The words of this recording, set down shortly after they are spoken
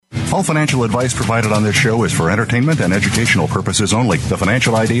All financial advice provided on this show is for entertainment and educational purposes only. The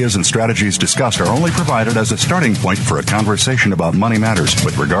financial ideas and strategies discussed are only provided as a starting point for a conversation about money matters.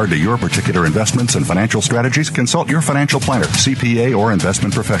 With regard to your particular investments and financial strategies, consult your financial planner, CPA, or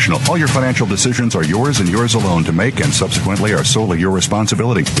investment professional. All your financial decisions are yours and yours alone to make, and subsequently are solely your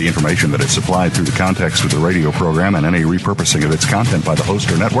responsibility. The information that is supplied through the context of the radio program and any repurposing of its content by the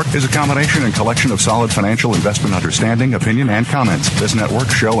host or network is a combination and collection of solid financial investment understanding, opinion, and comments. This network,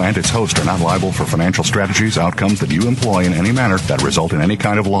 show, and its host are not liable for financial strategies, outcomes that you employ in any manner that result in any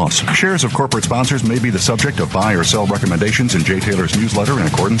kind of loss. Shares of corporate sponsors may be the subject of buy or sell recommendations in Jay Taylor's newsletter in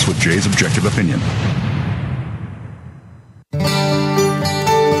accordance with Jay's objective opinion.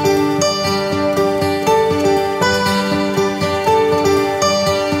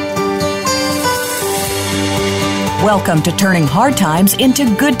 Welcome to Turning Hard Times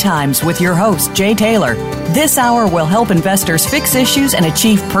into Good Times with your host, Jay Taylor. This hour will help investors fix issues and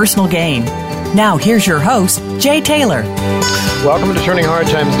achieve personal gain. Now, here's your host, Jay Taylor. Welcome to Turning Hard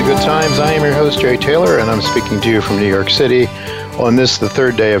Times into Good Times. I am your host, Jay Taylor, and I'm speaking to you from New York City on this, the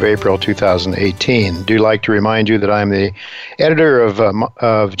third day of April 2018. Do like to remind you that I'm the editor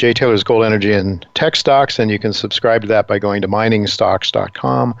of Jay Taylor's Gold, Energy, and Tech Stocks, and you can subscribe to that by going to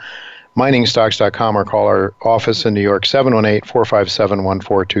miningstocks.com. miningstocks.com, or call our office in New York,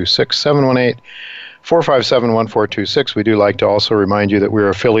 718-457-1426, 718-457-1426. We do like to also remind you that we're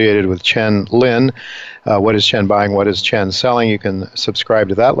affiliated with Chen Lin. What is Chen buying? What is Chen selling? You can subscribe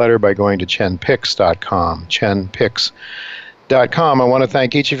to that letter by going to chenpicks.com, chenpicks.com. I want to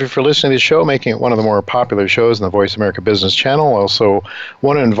thank each of you for listening to the show, making it one of the more popular shows in the Voice America Business Channel. Also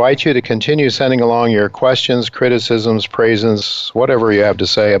want to invite you to continue sending along your questions, criticisms, praises, whatever you have to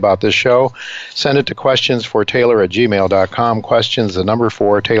say about this show. Send it to questionsfortaylor@gmail.com, questions, the number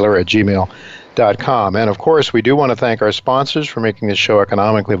 4, Taylor@gmail.com. And of course, we do want to thank our sponsors for making this show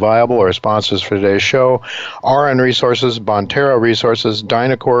economically viable. Our sponsors for today's show: RN Resources, Bonterra Resources,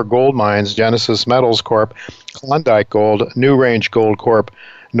 Dynacor Gold Mines, Genesis Metals Corp., Klondike Gold, New Range Gold Corp.,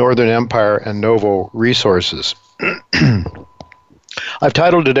 Northern Empire, and Novo Resources. I've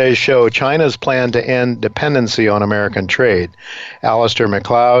titled today's show, China's Plan to End Dependency on American Trade. Alistair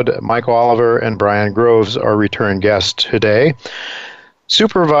McLeod, Michael Oliver, and Brian Groves are return guests today.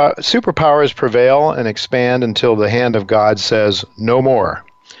 Superpowers prevail and expand until the hand of God says no more.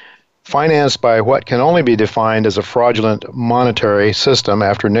 Financed by what can only be defined as a fraudulent monetary system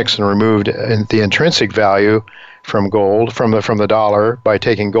after Nixon removed the intrinsic value from gold, from the dollar, by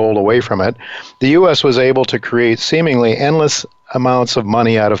taking gold away from it, the U.S. was able to create seemingly endless amounts of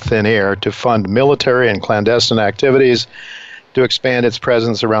money out of thin air to fund military and clandestine activities, to expand its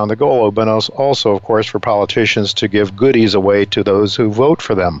presence around the globe, and also, of course, for politicians to give goodies away to those who vote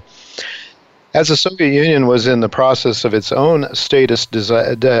for them. As the Soviet Union was in the process of its own statist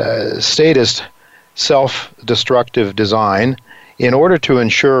self-destructive design, in order to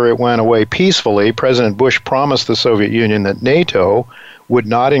ensure it went away peacefully, President Bush promised the Soviet Union that NATO would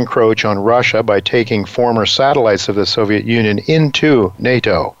not encroach on Russia by taking former satellites of the Soviet Union into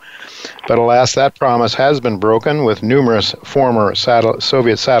NATO. But alas, that promise has been broken, with numerous former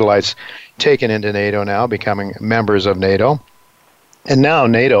Soviet satellites taken into NATO now, becoming members of NATO. And now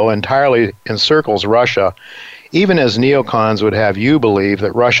NATO entirely encircles Russia, even as neocons would have you believe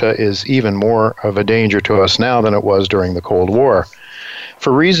that Russia is even more of a danger to us now than it was during the Cold War.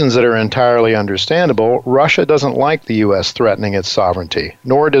 For reasons that are entirely understandable, Russia doesn't like the U.S. threatening its sovereignty,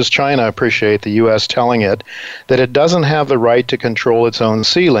 nor does China appreciate the U.S. telling it that it doesn't have the right to control its own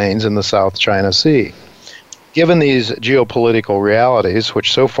sea lanes in the South China Sea. Given these geopolitical realities,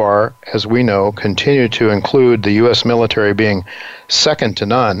 which so far, as we know, continue to include the U.S. military being second to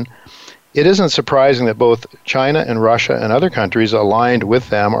none, it isn't surprising that both China and Russia and other countries aligned with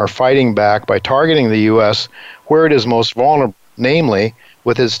them are fighting back by targeting the U.S. where it is most vulnerable, namely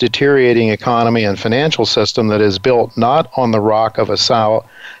with its deteriorating economy and financial system that is built not on the rock of a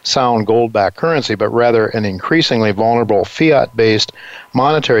sound gold-backed currency, but rather an increasingly vulnerable fiat-based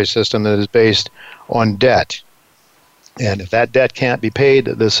monetary system that is based on debt. And if that debt can't be paid,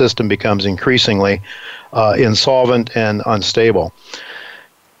 the system becomes increasingly insolvent and unstable.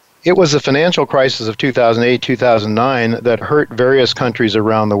 It was the financial crisis of 2008-2009 that hurt various countries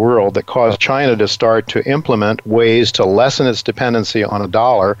around the world, that caused China to start to implement ways to lessen its dependency on a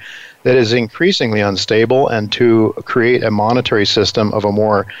dollar that is increasingly unstable, and to create a monetary system of a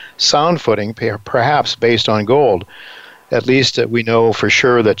more sound footing, perhaps based on gold. At least we know for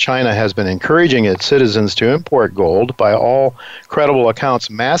sure that China has been encouraging its citizens to import gold. By all credible accounts,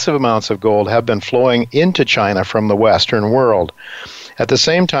 massive amounts of gold have been flowing into China from the Western world. At the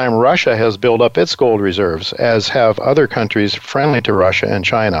same time, Russia has built up its gold reserves, as have other countries friendly to Russia and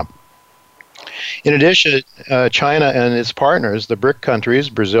China. In addition, China and its partners, the BRIC countries,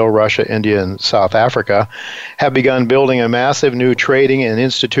 Brazil, Russia, India, and South Africa, have begun building a massive new trading and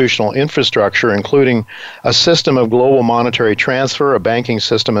institutional infrastructure, including a system of global monetary transfer, a banking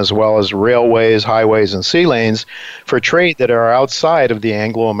system, as well as railways, highways, and sea lanes for trade that are outside of the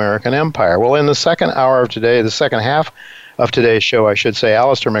Anglo-American Empire. Well, in the second hour of today, the second half of today's show, I should say,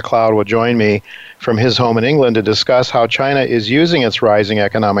 Alistair MacLeod will join me from his home in England to discuss how China is using its rising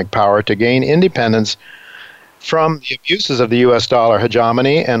economic power to gain independence from the abuses of the U.S. dollar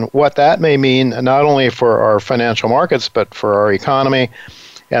hegemony and what that may mean not only for our financial markets but for our economy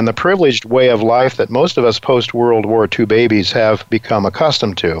and the privileged way of life that most of us post-World War II babies have become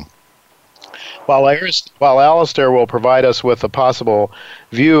accustomed to. While Alistair will provide us with a possible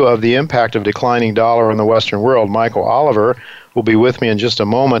view of the impact of declining dollar in the Western world, Michael Oliver will be with me in just a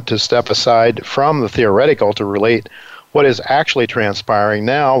moment to step aside from the theoretical to relate what is actually transpiring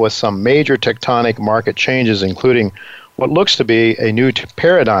now with some major tectonic market changes, including what looks to be a new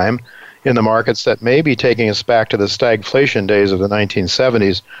paradigm in the markets that may be taking us back to the stagflation days of the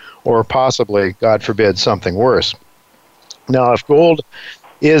 1970s, or possibly, God forbid, something worse. Now, if gold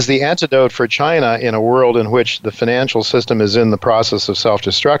is the antidote for China in a world in which the financial system is in the process of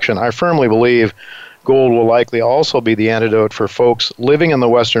self-destruction, I firmly believe gold will likely also be the antidote for folks living in the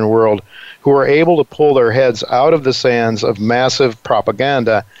Western world who are able to pull their heads out of the sands of massive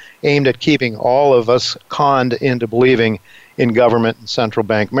propaganda aimed at keeping all of us conned into believing in government and central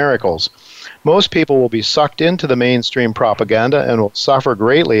bank miracles. Most people will be sucked into the mainstream propaganda and will suffer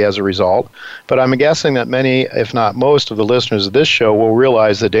greatly as a result, but I'm guessing that many, if not most, of the listeners of this show will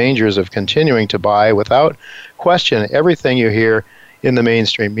realize the dangers of continuing to buy without question everything you hear in the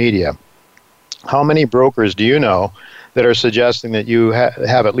mainstream media. How many brokers do you know that are suggesting that you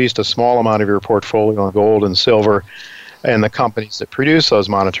have at least a small amount of your portfolio in gold and silver and the companies that produce those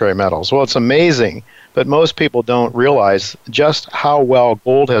monetary metals? Well, it's amazing, but most people don't realize just how well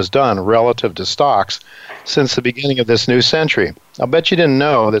gold has done relative to stocks since the beginning of this new century. I'll bet you didn't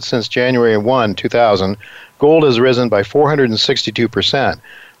know that since January 1, 2000, gold has risen by 462%,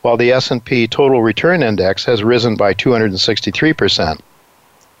 while the S&P Total Return Index has risen by 263%.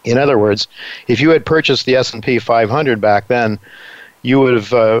 In other words, if you had purchased the S&P 500 back then, you would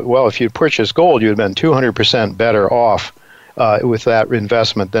have, if you'd purchased gold, you would have been 200% better off with that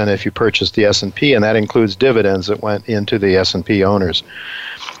investment than if you purchased the S&P, and that includes dividends that went into the S&P owners.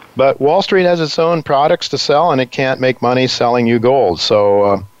 But Wall Street has its own products to sell, and it can't make money selling you gold.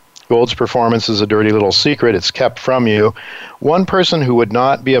 So gold's performance is a dirty little secret. It's kept from you. One person who would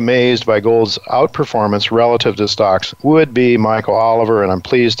not be amazed by gold's outperformance relative to stocks would be Michael Oliver, and I'm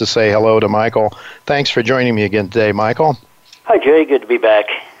pleased to say hello to Michael. Thanks for joining me again today, Michael. Hi, Jay. Good to be back.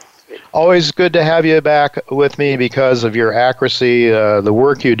 Always good to have you back with me because of your accuracy. The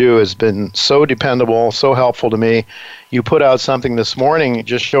work you do has been so dependable, so helpful to me. You put out something this morning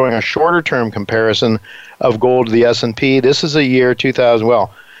just showing a shorter-term comparison of gold to the S&P. This is a year 2000.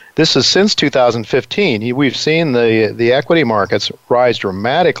 Well, this is since 2015. We've seen the equity markets rise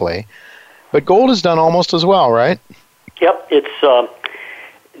dramatically, but gold has done almost as well, right? Yep, it's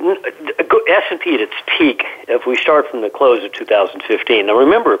S&P at its peak. If we start from the close of 2015, now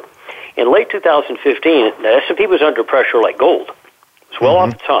remember, in late 2015, the S&P was under pressure like gold. It was well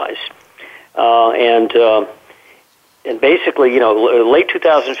off its highs, and basically, late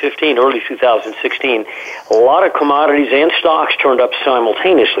 2015, early 2016, a lot of commodities and stocks turned up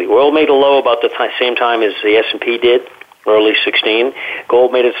simultaneously. Oil made a low about the same time as the S&P did, early 16.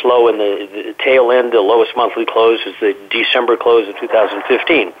 Gold made its low in the tail end. The lowest monthly close is the December close of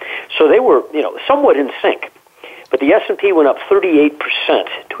 2015. So they were, somewhat in sync. But the S&P went up 38%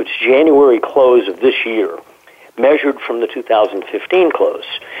 to its January close of this year, measured from the 2015 close,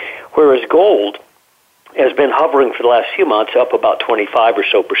 whereas gold has been hovering for the last few months up about 25% or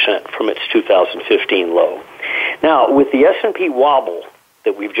so from its 2015 low. Now, with the S&P wobble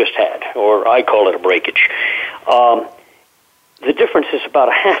that we've just had, or I call it a breakage, the difference is about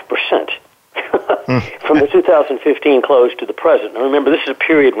 0.5% from the 2015 close to the present. Now, remember, this is a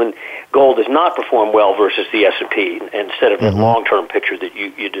period when gold does not perform well versus the S&P, instead of the long-term picture that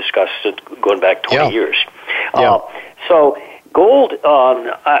you discussed going back 20 years. So gold,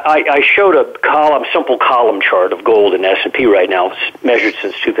 I showed a simple column chart of gold and S&P right now. It's measured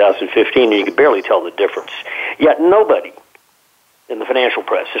since 2015, and you can barely tell the difference. Yet nobody in the financial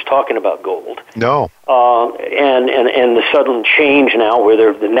press is talking about gold. No. And the sudden change now where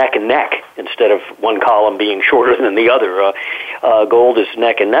they're neck and neck instead of one column being shorter than the other. Gold is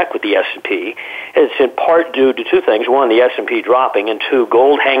neck and neck with the S&P. It's in part due to two things. One, the S&P dropping, and two,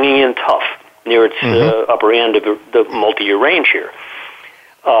 gold hanging in tough near its upper end of the multi-year range here.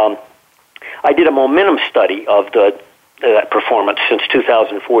 I did a momentum study of that performance since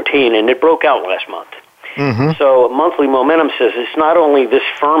 2014, and it broke out last month. Mm-hmm. So monthly momentum says it's not only this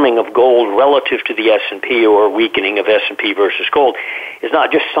firming of gold relative to the S&P or weakening of S&P versus gold. It's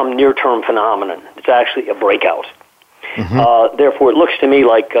not just some near-term phenomenon. It's actually a breakout. Mm-hmm. Therefore, it looks to me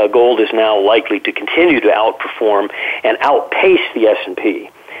like gold is now likely to continue to outperform and outpace the S&P.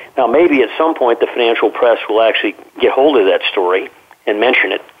 Now, maybe at some point the financial press will actually get hold of that story and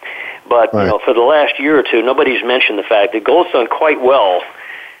mention it. But right. For the last year or two, nobody's mentioned the fact that gold's done quite well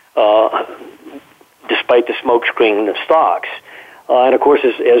despite the smokescreen of stocks. And, of course,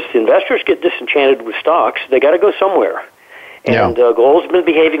 as investors get disenchanted with stocks, they got to go somewhere. And gold's been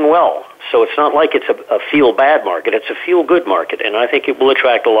behaving well. So it's not like it's a feel-bad market. It's a feel-good market, and I think it will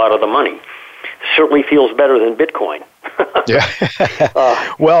attract a lot of the money. Certainly feels better than Bitcoin.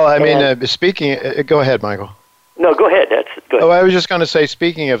 Yeah. Well, I mean, speaking... go ahead, Michael. No, go ahead. Go ahead. Oh, I was just going to say,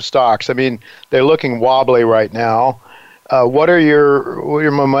 speaking of stocks, I mean, they're looking wobbly right now. What are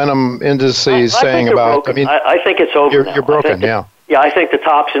your momentum indices saying about? Broken. I think it's over. You're broken, yeah. Yeah, I think the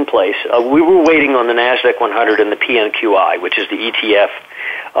top's in place. We were waiting on the NASDAQ 100 and the PNQI, which is the ETF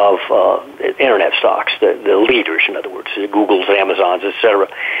of internet stocks, the leaders, in other words, the Googles, Amazons, etc.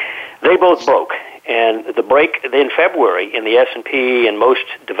 They both broke, and the break in February in the S&P and most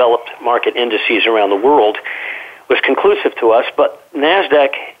developed market indices around the world was conclusive to us, but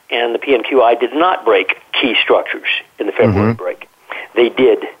NASDAQ and the PNQI did not break key structures in the February break. They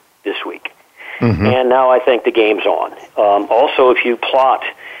did this week. Mm-hmm. And now I think the game's on. Also, if you plot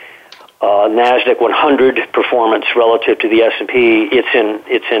NASDAQ 100 performance relative to the S&P,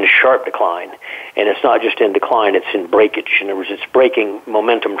 it's in sharp decline. And it's not just in decline, it's in breakage. In other words, it's breaking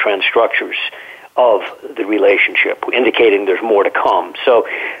momentum trend structures of the relationship, indicating there's more to come. So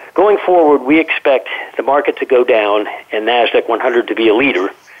going forward, we expect the market to go down and NASDAQ 100 to be a leader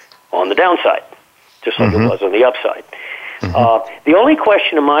on the downside, just like it was on the upside. The only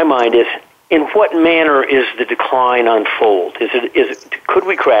question in my mind is, in what manner is the decline unfold? Could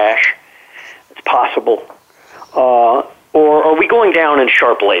we crash? It's possible. Or are we going down in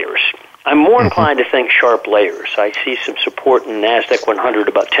sharp layers? I'm more inclined to think sharp layers. I see some support in NASDAQ 100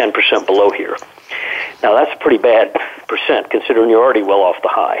 about 10% below here. Now, that's a pretty bad percent, considering you're already well off the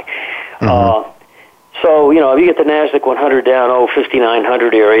high. So, if you get the NASDAQ 100 down,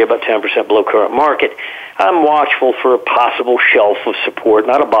 5,900 area, about 10% below current market, I'm watchful for a possible shelf of support,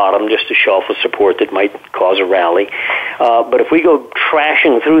 not a bottom, just a shelf of support that might cause a rally. But if we go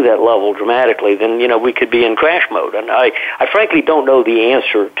trashing through that level dramatically, then, we could be in crash mode. And I frankly don't know the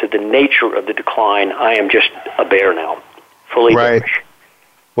answer to the nature of the decline. I am just a bear now, fully bearish.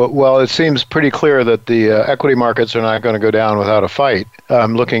 Well, it seems pretty clear that the equity markets are not going to go down without a fight.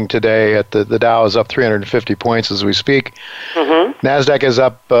 I'm looking today at the Dow is up 350 points as we speak. NASDAQ is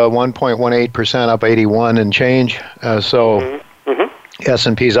up 1.18%, up 81 and change.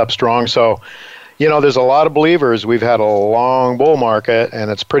 S&P's up strong. So, there's a lot of believers. We've had a long bull market, and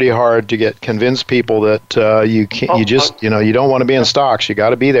it's pretty hard to convince people that you don't want to be in stocks. You got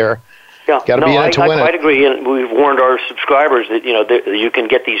to be there. Yeah, I quite agree, and we've warned our subscribers that you can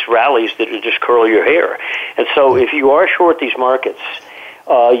get these rallies that just curl your hair. And so, if you are short these markets,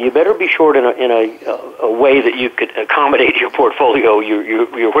 you better be short in a way that you could accommodate your portfolio,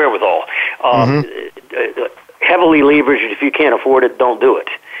 your wherewithal. Heavily leveraged, if you can't afford it, don't do it.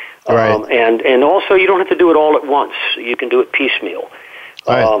 Right. And also, you don't have to do it all at once. You can do it piecemeal.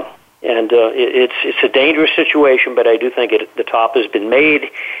 Right. It's a dangerous situation, but I do think the top has been made.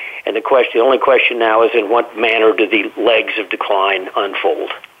 And the only question now is, in what manner do the legs of decline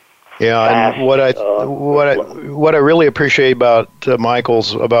unfold? Yeah, and what I really appreciate about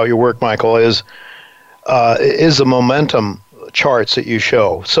your work, Michael, is the momentum charts that you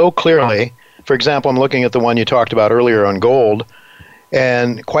show so clearly. For example, I'm looking at the one you talked about earlier on gold,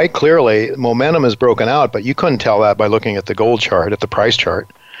 and quite clearly momentum is broken out, but you couldn't tell that by looking at the gold chart, at the price chart.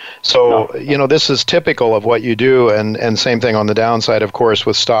 So, this is typical of what you do, and same thing on the downside, of course,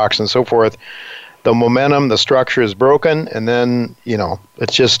 with stocks and so forth. The momentum, the structure is broken, and then, it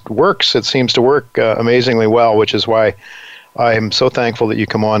just works. It seems to work amazingly well, which is why I'm so thankful that you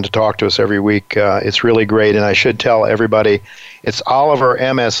come on to talk to us every week. It's really great, and I should tell everybody, it's Oliver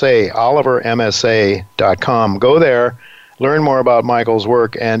MSA, olivermsa.com. Go there, learn more about Michael's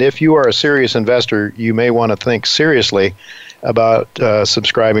work, and if you are a serious investor, you may want to think seriously about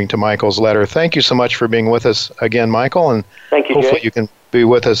subscribing to Michael's letter. Thank you so much for being with us again, Michael, and thank you, hopefully Jay. You can be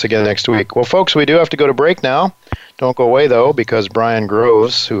with us again next week. Well, folks, we do have to go to break now. Don't go away, though, because Brian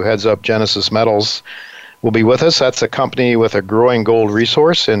Groves, who heads up Genesis Metals, will be with us. That's a company with a growing gold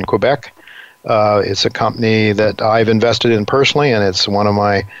resource in Quebec. It's a company that I've invested in personally, and it's one of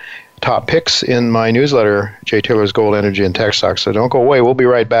my top picks in my newsletter, Jay Taylor's Gold, Energy, and Tech Stocks. So don't go away. We'll be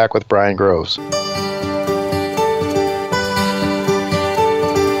right back with Brian Groves.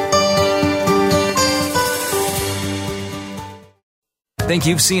 Think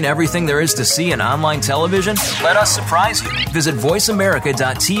you've seen everything there is to see in online television? Let us surprise you. Visit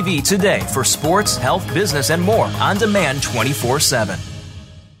voiceamerica.tv today for sports, health, business, and more on demand 24/7.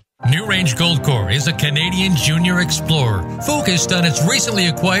 NewRange Goldcorp is a Canadian junior explorer focused on its recently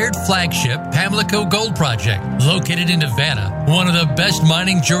acquired flagship Pamlico Gold Project, located in Nevada, one of the best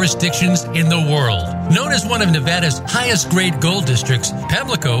mining jurisdictions in the world. Known as one of Nevada's highest-grade gold districts,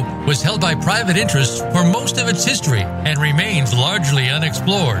 Pamlico was held by private interests for most of its history and remains largely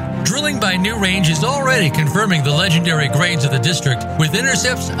unexplored. Drilling by NewRange is already confirming the legendary grades of the district, with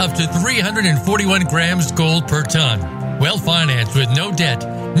intercepts up to 341 grams gold per ton. Well-financed with no debt,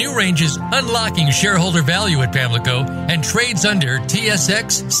 NewRange is unlocking shareholder value at Pamlico and trades under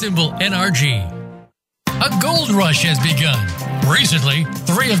TSX symbol NRG. A gold rush has begun. Recently,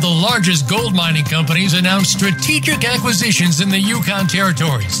 3 of the largest gold mining companies announced strategic acquisitions in the Yukon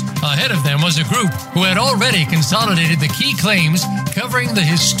territories. Ahead of them was a group who had already consolidated the key claims covering the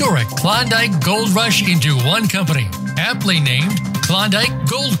historic Klondike Gold Rush into one company, aptly named Klondike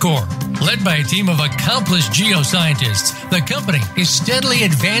Goldcorp. Led by a team of accomplished geoscientists, the company is steadily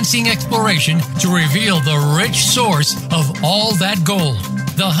advancing exploration to reveal the rich source of all that gold.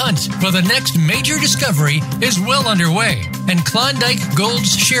 The hunt for the next major discovery is well underway, and Klondike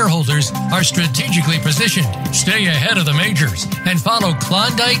Gold's shareholders are strategically positioned. Stay ahead of the majors and follow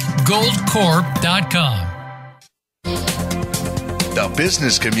KlondikeGoldCorp.com. The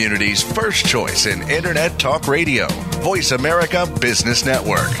business community's first choice in Internet Talk Radio. Voice America Business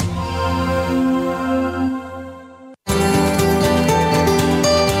Network.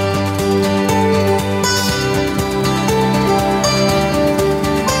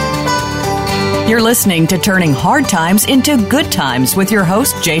 You're listening to Turning Hard Times into Good Times with your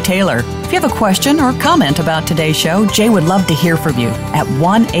host, Jay Taylor. If you have a question or comment about today's show, Jay would love to hear from you at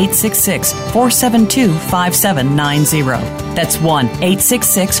 1-866-472-5790. That's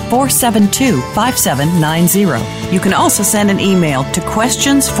 1-866-472-5790. You can also send an email to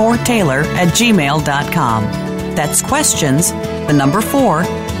questionsfortaylor@gmail.com. That's questions, the number 4,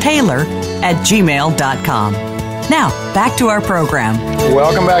 Taylor@gmail.com. Now, back to our program.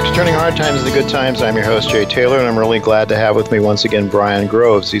 Welcome back to Turning Hard Times into Good Times. I'm your host, Jay Taylor, and I'm really glad to have with me once again Brian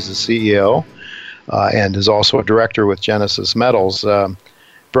Groves. He's the CEO and is also a director with Genesis Metals.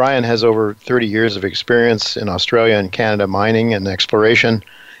 Brian has over 30 years of experience in Australia and Canada mining and exploration,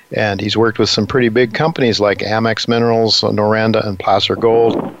 and he's worked with some pretty big companies like Amex Minerals, Noranda, and Placer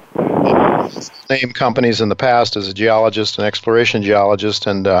Gold. Named companies in the past as a geologist, an exploration geologist,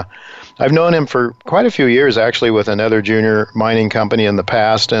 and I've known him for quite a few years, actually, with another junior mining company in the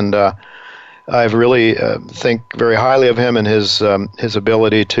past, and I've really think very highly of him and his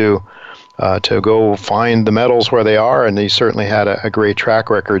ability to go find the metals where they are, and he certainly had a great track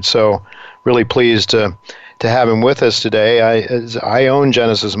record. So, really pleased to have him with us today. I own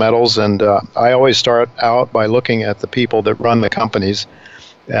Genesis Metals, and I always start out by looking at the people that run the companies.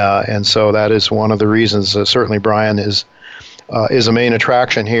 And so that is one of the reasons. Certainly, Brian is a main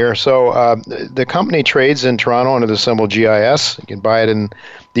attraction here. So the company trades in Toronto under the symbol GIS. You can buy it in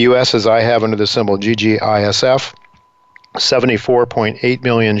the U.S. as I have under the symbol GGISF. 74.8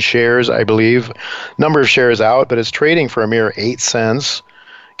 million shares, I believe. Number of shares out, but it's trading for a mere 8 cents,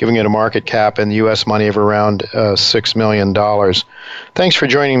 giving it a market cap in U.S. money of around $6 million. Thanks for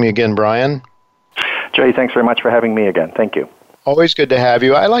joining me again, Brian. Jay, thanks very much for having me again. Thank you. Always good to have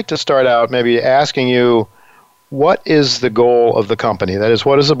you. I'd like to start out maybe asking you, what is the goal of the company? That is,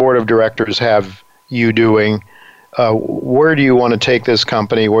 what does the board of directors have you doing? Where do you want to take this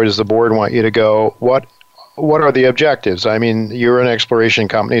company? Where does the board want you to go? What are the objectives? I mean, you're an exploration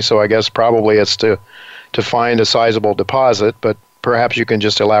company, so I guess probably it's to find a sizable deposit, but perhaps you can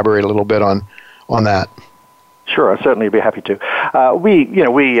just elaborate a little bit on that. Sure, I'll certainly be happy to.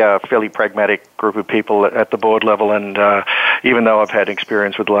 We are a fairly pragmatic group of people at the board level, and even though I've had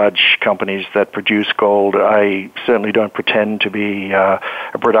experience with large companies that produce gold, I certainly don't pretend to be a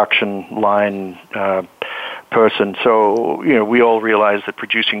production line person. So, we all realize that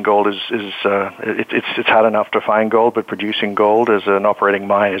producing gold it's hard enough to find gold, but producing gold as an operating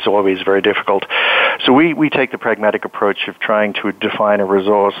mine is always very difficult. So we take the pragmatic approach of trying to define a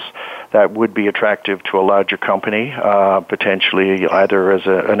resource that would be attractive to a larger company, potentially either as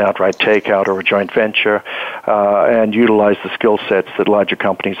an outright takeout or a joint venture, and utilize the skill sets that larger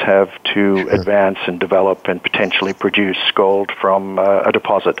companies have to advance and develop and potentially produce gold from a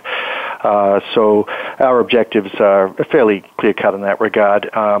deposit. So our objectives are fairly clear-cut in that regard.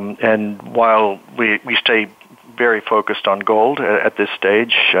 And while we stay very focused on gold at this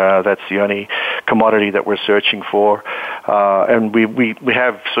stage. That's the only commodity that we're searching for. And we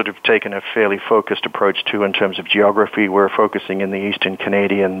have sort of taken a fairly focused approach too in terms of geography. We're focusing in the Eastern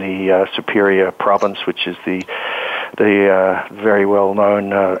Canadian, the Superior Province, which is the very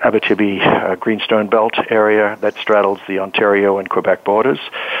well-known Abitibi Greenstone Belt area that straddles the Ontario and Quebec borders.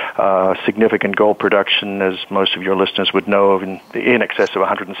 Significant gold production, as most of your listeners would know, in excess of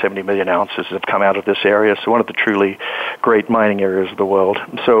 170 million ounces have come out of this area. So one of the truly great mining areas of the world.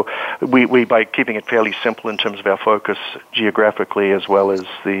 So we by keeping it fairly simple in terms of our focus geographically as well as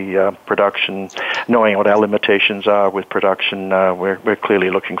the production, knowing what our limitations are with production, we're clearly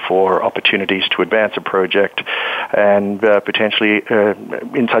looking for opportunities to advance a project and potentially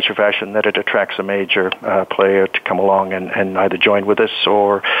in such a fashion that it attracts a major player to come along and either join with us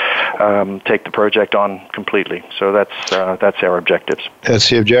or take the project on completely. So that's our objectives. That's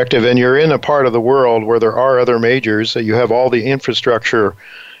the objective. And you're in a part of the world where there are other majors. You have all the infrastructure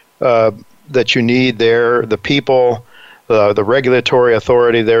that you need there, the people, the regulatory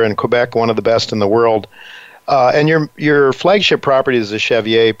authority there in Quebec, one of the best in the world. And your flagship property is the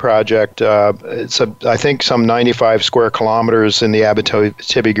Chevier project. It's, I think, some 95 square kilometers in the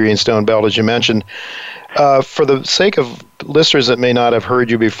Abitibi Greenstone Belt, as you mentioned. For the sake of listeners that may not have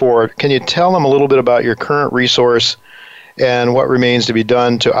heard you before, can you tell them a little bit about your current resource and what remains to be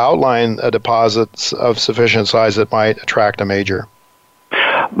done to outline a deposit of sufficient size that might attract a major?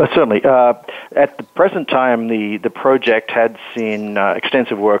 But certainly. At the present time, the project had seen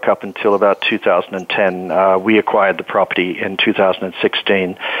extensive work up until about 2010. We acquired the property in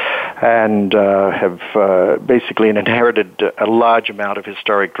 2016 and have basically inherited a large amount of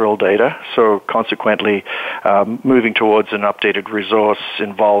historic drill data. So consequently, moving towards an updated resource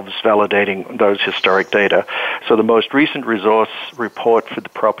involves validating those historic data. So the most recent resource report for the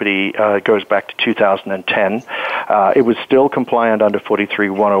property goes back to 2010. It was still compliant under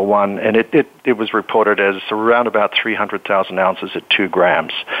 43-101, and it was reported as around about 300,000 ounces at 2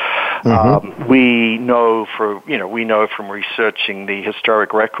 grams. Mm-hmm. We know from researching the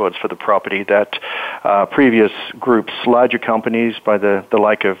historic records for the property that previous groups, larger companies by the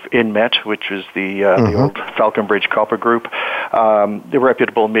like of Inmet, which was the old Falconbridge Copper Group, the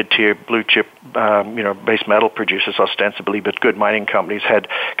reputable mid-tier blue chip base metal producers ostensibly, but good mining companies had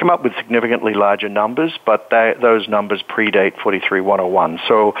come up with significantly larger numbers, but those numbers predate 43-101.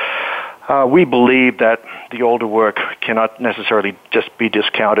 So we believe that the older work cannot necessarily just be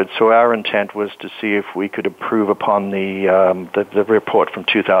discounted. So our intent was to see if we could improve upon the report from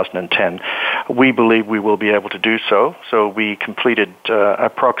 2010. We believe we will be able to do so. So we completed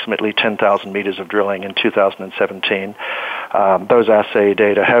approximately 10,000 meters of drilling in 2017. Those assay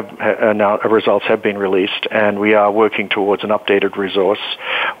data results have been released, and we are working towards an updated resource,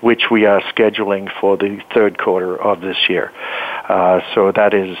 which we are scheduling for the third quarter of this year. So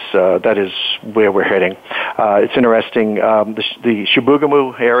that is where we're heading. It's interesting. The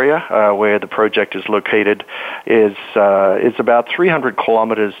Chibougamau area, where the project is located, is about 300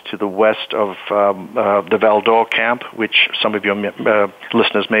 kilometers to the west of the Val d'Or camp, which some of your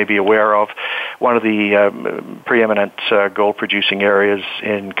listeners may be aware of. One of the preeminent gold-producing areas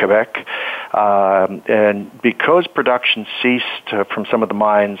in Quebec. And because production ceased from some of the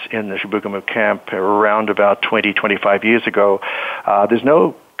mines in the Chibougamau camp around about 20-25 years ago, there's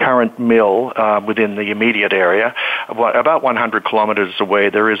no current mill within the immediate area. About 100 kilometers away,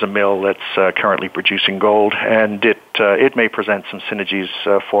 there is a mill that's currently producing gold, and it may present some synergies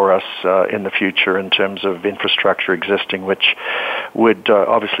for us in the future in terms of infrastructure existing, which would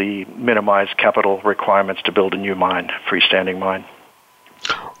obviously minimize capital requirements to build a new mine, freestanding mine.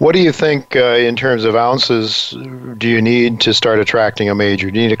 What do you think in terms of ounces do you need to start attracting a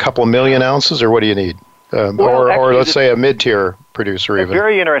major? Do you need a couple of million ounces, or what do you need? Or let's say a mid-tier producer even.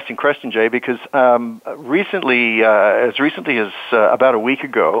 Very interesting question, Jay, because as recently as about a week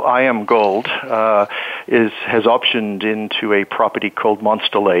ago, IM Gold has optioned into a property called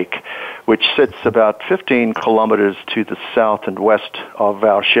Monster Lake, which sits about 15 kilometers to the south and west of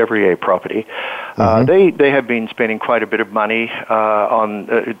our Chevrier property. They have been spending quite a bit of money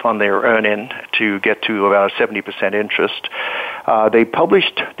on their earn-in to get to about a 70% interest. They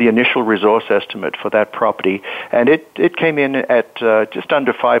published the initial resource estimate for that property, and it came in at just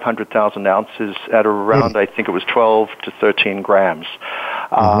under 500,000 ounces at around, I think it was 12 to 13 grams.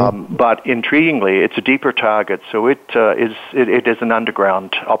 But intriguingly, it's a deeper target, so it is an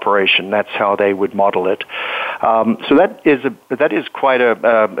underground operation. That's how they would model it. So that is quite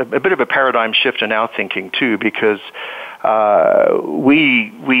a bit of a paradigm shift in our thinking too, because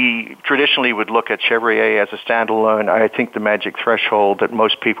we traditionally would look at Chevrier as a standalone. I think the magic threshold that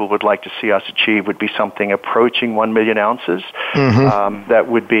most people would like to see us achieve would be something approaching 1 million ounces. That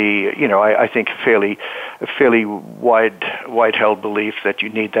would be, I think a fairly wide-held belief that you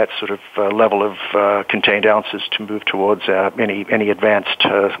need that sort of level of contained ounces to move towards any advanced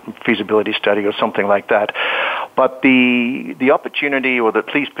feasibility study or something like that. But the opportunity, or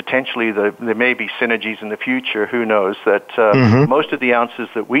at least potentially there may be synergies in the future, who knows, that most of the ounces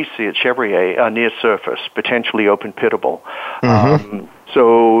that we see at Chevrier are near surface, potentially open pittable.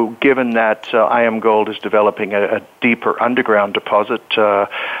 So given that IAMGOLD is developing a deeper underground deposit,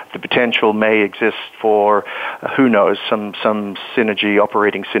 the potential may exist for, who knows, some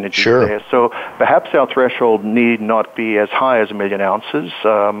operating synergy there. So perhaps our threshold need not be as high as 1 million ounces.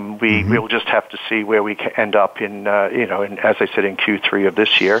 We'll just have to see where we end up in as I said, in Q3 of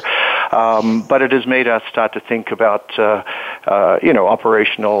this year. But it has made us start to think about,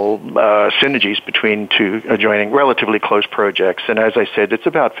 operational synergies between two adjoining relatively close projects. And as I said, it's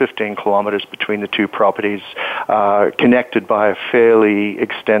about 15 kilometers between the two properties, connected by a fairly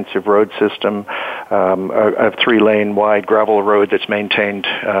extensive road system, a 3-lane wide gravel road that's maintained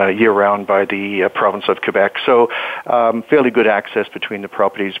year-round by the province of Quebec. So fairly good access between the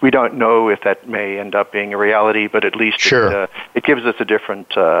properties. We don't know if that may end up being a reality, but at least it gives us a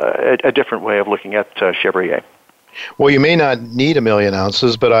different way of looking at Chevrier. Well, you may not need 1 million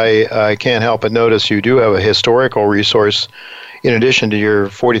ounces, but I can't help but notice you do have a historical resource. In addition to your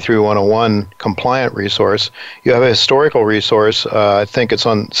 43-101 compliant resource, you have a historical resource. I think it's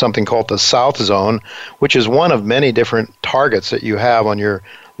on something called the South Zone, which is one of many different targets that you have on your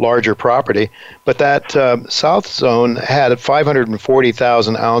larger property. But that South Zone had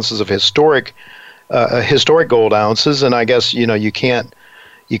 540,000 ounces of historic gold ounces, and I guess you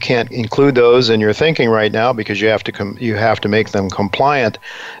can't include those in your thinking right now because you have to make them compliant.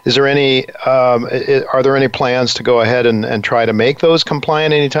 Is there are there any plans to go ahead and try to make those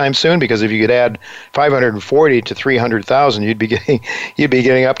compliant anytime soon? Because if you could add 540 to 300,000, you'd be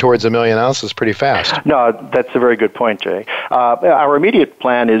getting up towards 1 million ounces pretty fast. No, that's a very good point, Jay. Our immediate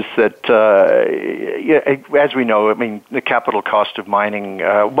plan is that, as we know, the capital cost of mining.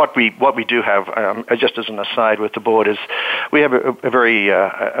 What we do have, just as an aside with the board, is we have a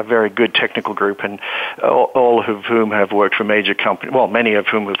very good technical group, and all of whom have worked for major companies. Well, many of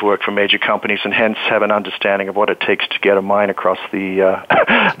whom have worked for major companies, and hence have an understanding of what it takes to get a mine across the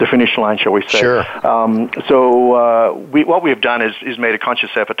finish line, shall we say? Sure. What we have done is made a conscious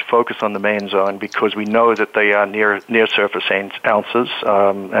effort to focus on the main zone because we know that they are near surface ounces,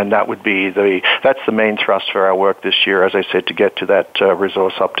 and that's the main thrust for our work this year. As I said, to get to that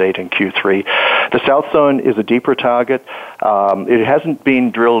resource update in Q3. The South Zone is a deeper target. It hasn't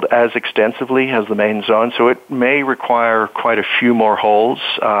been drilled as extensively as the main zone, so it may require quite a few more holes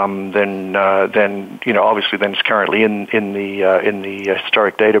than obviously than is currently in the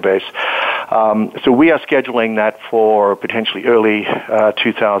historic database. So we are scheduling that for potentially early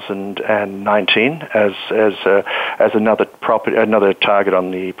 2019 as another target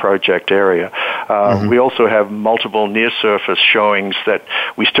on the project area. We also have multiple near-surface showings that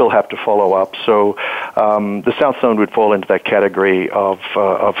we still have to follow up. So the South Zone would fall into that category of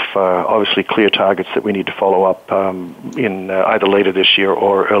obviously clear targets that we need to follow up in either later this year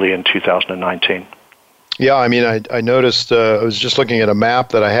or early in 2019. Yeah, I noticed, I was just looking at a map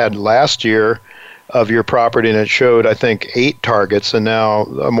that I had last year of your property, and it showed, I think, 8 targets, and now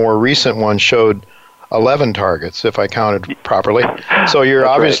a more recent one showed 11 targets, if I counted properly. So you're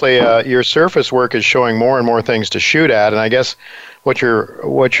obviously your surface work is showing more and more things to shoot at, and I guess what you're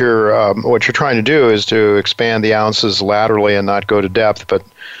trying to do is to expand the ounces laterally and not go to depth, but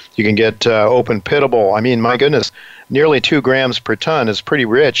you can get open pittable. My goodness, nearly 2 grams per ton is pretty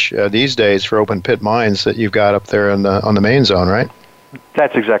rich these days for open pit mines that you've got up there on the main zone, right?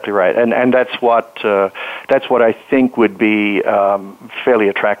 That's exactly right, and that's what I think would be fairly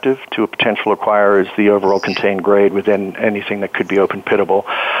attractive to a potential acquirer, is the overall contained grade within anything that could be open pittable.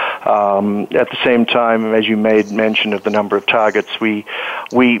 At the same time, as you made mention of the number of targets, we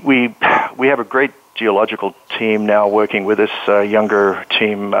have a great geological team now working with this younger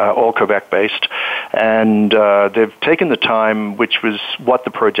team, all Quebec-based, and they've taken the time, which was what the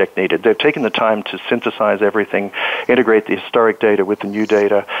project needed. They've taken the time to synthesize everything, integrate the historic data with the new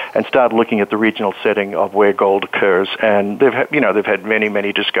data, and start looking at the regional setting of where gold occurs. And they've had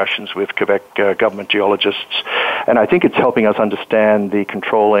many discussions with Quebec government geologists, and I think it's helping us understand the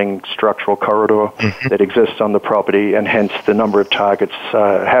controlling structural corridor that exists on the property, and hence the number of targets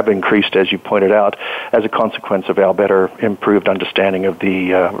have increased, as you pointed out, as a consequence of our better improved understanding of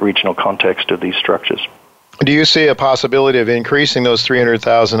the regional context of these structures. Do you see a possibility of increasing those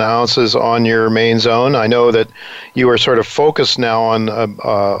 300,000 ounces on your main zone? I know that you are sort of focused now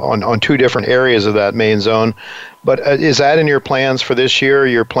on two different areas of that main zone, but is that in your plans for this year?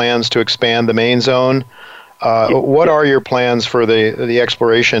 Your plans to expand the main zone? What are your plans for the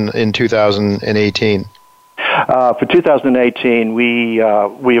exploration in 2018? For 2018,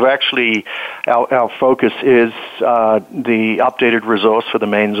 we've actually our focus is the updated resource for the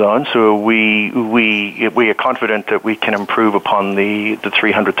main zone. So we are confident that we can improve upon the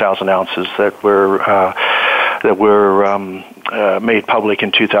 300,000 ounces that were made public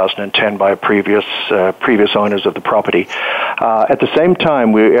in 2010 by previous owners of the property. At the same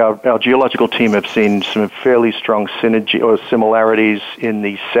time, our geological team have seen some fairly strong synergy or similarities in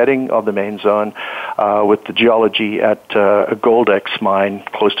the setting of the main zone with the geology at a Goldex mine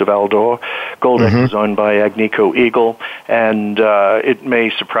close to Val-d'Or. Goldex is owned by Agnico Eagle, and it may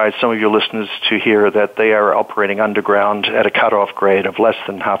surprise some of your listeners to hear that they are operating underground at a cutoff grade of less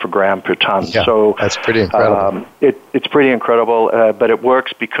than half a gram per ton. Yeah, so that's pretty incredible. It's pretty incredible, but it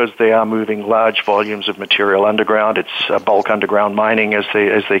works because they are moving large volumes of material underground. It's bulk underground mining, as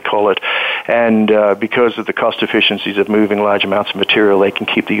they call it, and because of the cost efficiencies of moving large amounts of material, they can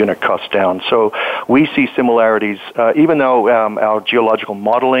keep the unit costs down. So we see similarities, even though our geological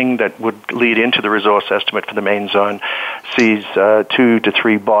modeling that would lead into the resource estimate for the main zone sees 2 to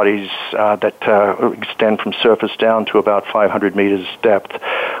 3 bodies that extend from surface down to about 500 meters depth.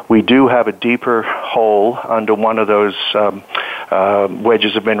 We do have a deeper hole under one of those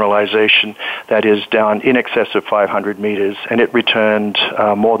wedges of mineralization that is down in excess of 500 meters, and it returned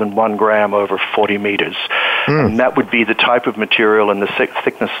more than 1 gram over 40 meters. And that would be the type of material and the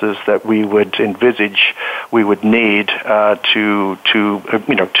thicknesses that we would envisage we would need to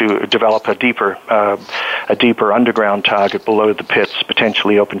develop a deeper underground target below the pits,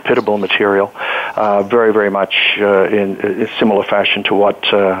 potentially open pittable material, very, very much in a similar fashion to what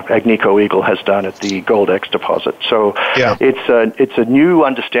Agnico Eagle has done at the Goldex deposit. So it's a new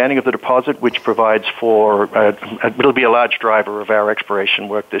understanding of the deposit, which provides for it'll be a large driver of our exploration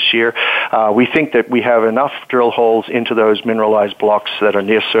work this year. We think that we have enough drill holes into those mineralized blocks that are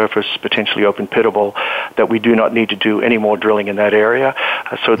near surface, potentially open pittable, that we do not need to do any more drilling in that area.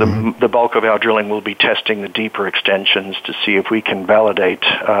 So the bulk of our drilling will be testing the deeper extensions to see if we can validate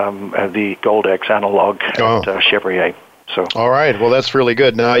the Goldex analog at Chevrier. So, all right. Well, that's really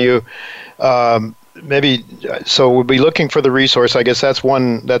good. Now you so we'll be looking for the resource. I guess that's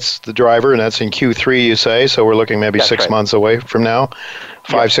the driver, and that's in Q3, you say. So we're looking maybe 6 months away from now.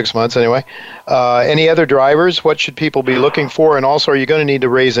 5-6 months anyway. Any other drivers? What should people be looking for? And also, are you going to need to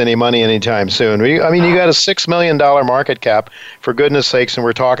raise any money anytime soon? You got a $6 million market cap, for goodness sakes, and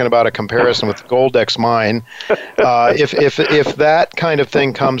we're talking about a comparison with the Goldex mine. If that kind of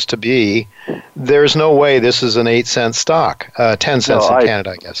thing comes to be, there's no way this is an 8-cent stock, 10 cents in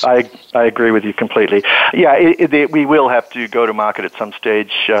Canada, I guess. I agree with you completely. Yeah, we will have to go to market at some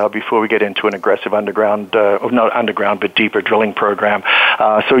stage before we get into an aggressive underground, not underground, but deeper drilling program.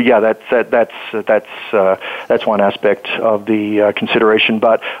 So yeah, that's one aspect of the consideration.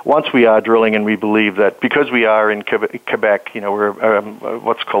 But once we are drilling, and we believe that because we are in Quebec, we're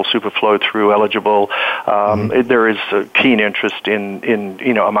what's called super flow through eligible. There is a keen interest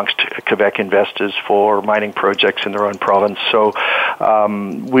in amongst Quebec investors for mining projects in their own province. So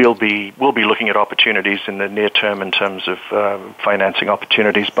we'll be looking at opportunities in the near term in terms of financing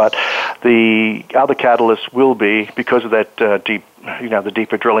opportunities. But the other catalyst will be, because of that the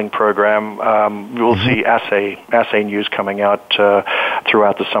deeper drilling program, we'll see assay news coming out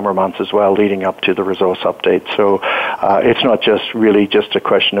throughout the summer months as well, leading up to the resource update. So it's not just a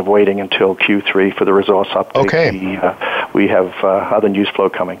question of waiting until Q3 for the resource update. Okay. We have other news flow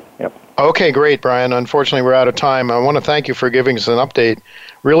coming. Yep. Okay, great, Brian. Unfortunately, we're out of time. I want to thank you for giving us an update.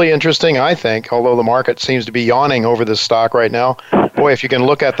 Really interesting, I think, although the market seems to be yawning over this stock right now. Boy, if you can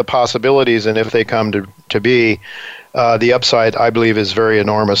look at the possibilities, and if they come to be, the upside, I believe, is very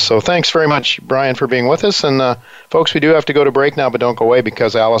enormous. So thanks very much, Brian, for being with us. And folks, we do have to go to break now, but don't go away,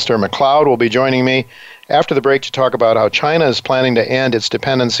 because Alistair McLeod will be joining me after the break to talk about how China is planning to end its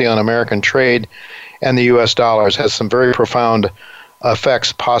dependency on American trade, and the U.S. dollars has some very profound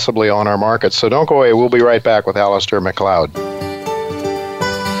effects possibly on our markets. So don't go away. We'll be right back with Alistair McLeod.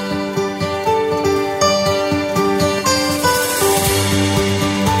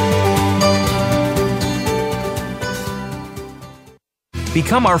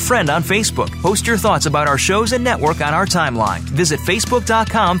 Become our friend on Facebook. Post your thoughts about our shows and network on our timeline. Visit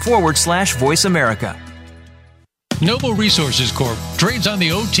facebook.com/Voice America. Noble Resources Corp. trades on the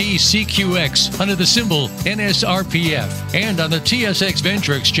OTCQX under the symbol NSRPF and on the TSX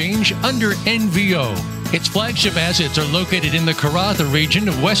Venture Exchange under NVO. Its flagship assets are located in the Karratha region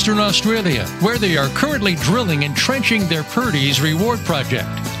of Western Australia, where they are currently drilling and trenching their Purdy's Reward project.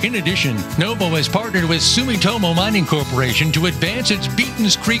 In addition, Novo has partnered with Sumitomo Mining Corporation to advance its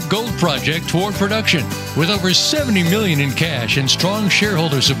Beaton's Creek Gold project toward production. With over $70 million in cash and strong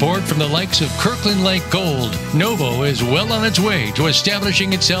shareholder support from the likes of Kirkland Lake Gold, Novo is well on its way to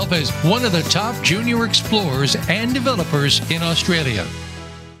establishing itself as one of the top junior explorers and developers in Australia.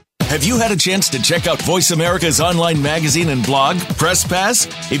 Have you had a chance to check out Voice America's online magazine and blog, Press Pass?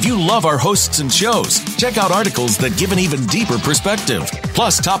 If you love our hosts and shows, check out articles that give an even deeper perspective.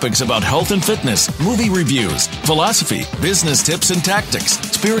 Plus topics about health and fitness, movie reviews, philosophy, business tips and tactics,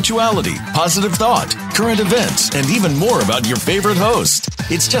 spirituality, positive thought, current events, and even more about your favorite host.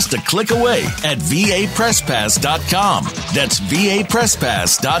 It's just a click away at vapresspass.com. That's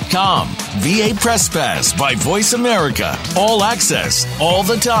vapresspass.com. VA Press Pass by Voice America. All access, all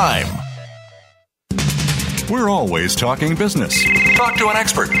the time. We're always talking business. Talk to an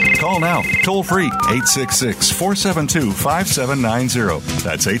expert. Call now, toll free, 866-472-5790.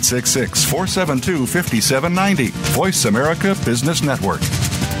 That's 866-472-5790. Voice America Business Network.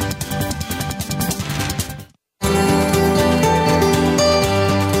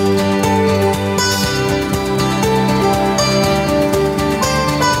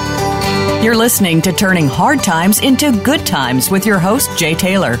 You're listening to Turning Hard Times into Good Times with your host, Jay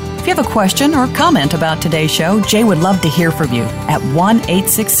Taylor. If you have a question or comment about today's show, Jay would love to hear from you at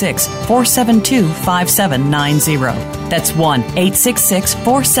 1-866-472-5790. That's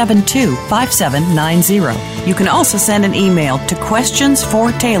 1-866-472-5790. You can also send an email to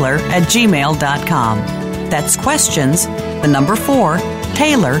questionsfortaylor@gmail.com. That's questions, the number 4,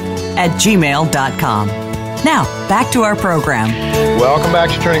 Taylor@gmail.com. Now, back to our program. Welcome back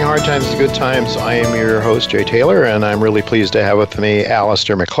to Turning Hard Times to Good Times. I am your host, Jay Taylor, and I'm really pleased to have with me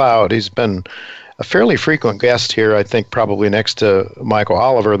Alistair MacLeod. He's been a fairly frequent guest here, I think probably next to Michael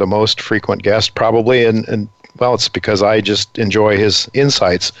Oliver, the most frequent guest probably, and well, it's because I just enjoy his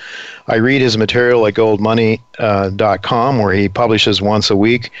insights. I read his material at goldmoney.com, where he publishes once a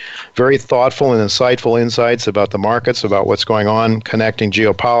week. Very thoughtful and insightful insights about the markets, about what's going on, connecting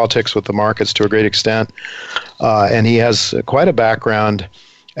geopolitics with the markets to a great extent. And he has quite a background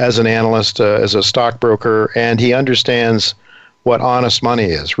as an analyst, as a stockbroker, and he understands what honest money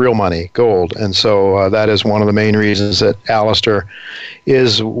is, real money, gold. And so that is one of the main reasons that Alistair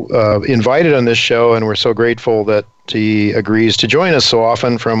is invited on this show, and we're so grateful that he agrees to join us so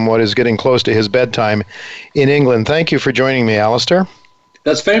often from what is getting close to his bedtime in England. Thank you for joining me, Alistair.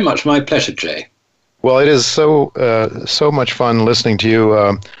 That's very much my pleasure, Jay. Well, it is so much fun listening to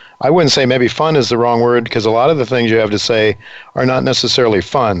you. I wouldn't say maybe fun is the wrong word, because a lot of the things you have to say are not necessarily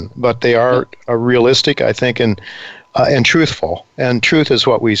fun, but they are realistic, I think, and truthful. And truth is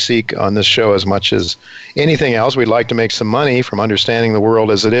what we seek on this show as much as anything else. We'd like to make some money from understanding the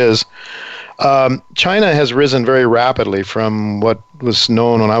world as it is. China has risen very rapidly from what was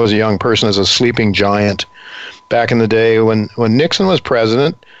known when I was a young person as a sleeping giant back in the day when Nixon was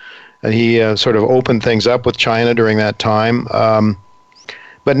president, and he sort of opened things up with China during that time.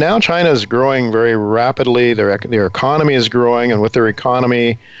 But now China is growing very rapidly. Their economy is growing, and with their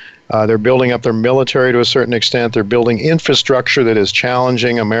economy, they're building up their military to a certain extent. They're building infrastructure that is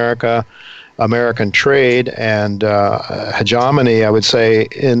challenging American trade and hegemony, I would say,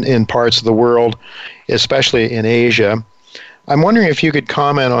 in parts of the world, especially in Asia. I'm wondering if you could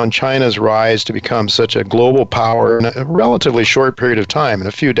comment on China's rise to become such a global power in a relatively short period of time, in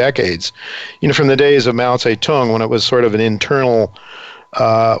a few decades. You know, from the days of Mao Zedong, when it was sort of an internal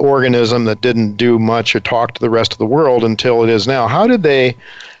organism that didn't do much or talk to the rest of the world, until it is now. How did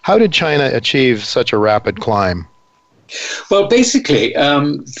China achieve such a rapid climb? Well, basically,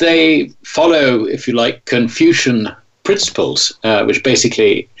 they follow, if you like, Confucian principles, which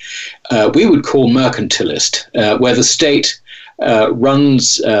basically we would call mercantilist, where the state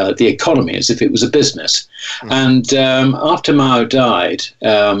runs the economy as if it was a business. And after Mao died,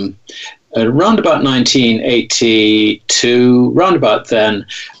 around about 1982, round about then,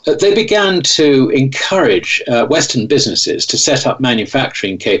 they began to encourage Western businesses to set up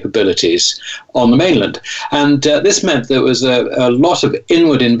manufacturing capabilities on the mainland. And this meant there was a lot of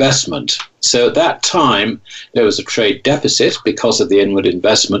inward investment. So at that time, there was a trade deficit because of the inward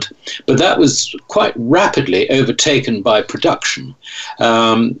investment, but that was quite rapidly overtaken by production.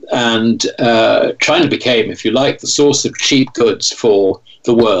 And China became, if you like, the source of cheap goods for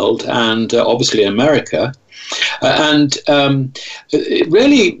the world, and obviously America.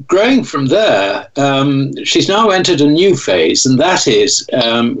 Really growing from there, she's now entered a new phase, and that is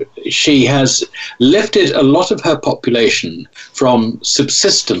she has lifted a lot of her population from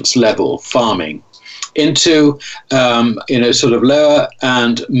subsistence level farming into sort of lower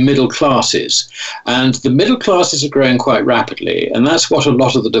and middle classes. And the middle classes are growing quite rapidly, and that's what a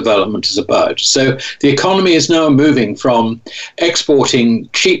lot of the development is about. So the economy is now moving from exporting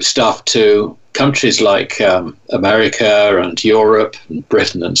cheap stuff to countries like America and Europe and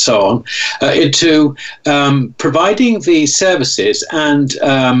Britain and so on, into providing the services and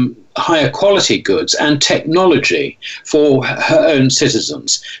higher quality goods and technology for her own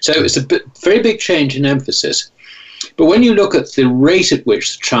citizens. So it's a very big change in emphasis. But when you look at the rate at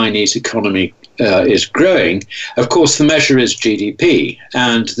which the Chinese economy is growing, of course, the measure is GDP,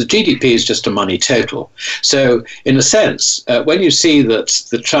 and the GDP is just a money total. So, in a sense, when you see that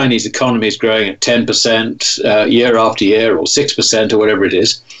the Chinese economy is growing at 10% year after year, or 6%, or whatever it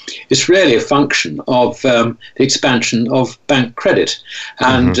is, it's really a function of the expansion of bank credit.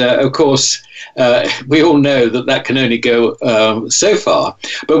 And, of course, we all know that can only go so far.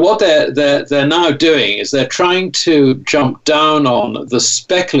 But what they're now doing is they're trying to jump down on the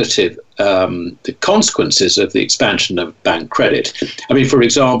speculative the consequences of the expansion of bank credit. I mean, for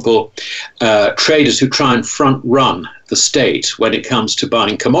example, traders who try and front run the state when it comes to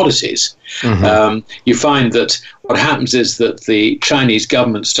buying commodities. You find that what happens is that the Chinese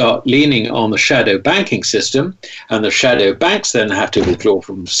government start leaning on the shadow banking system, and the shadow banks then have to withdraw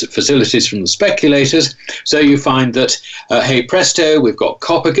from facilities from the speculators. So you find that, hey presto, we've got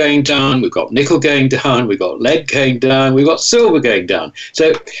copper going down, we've got nickel going down, we've got lead going down, we've got silver going down.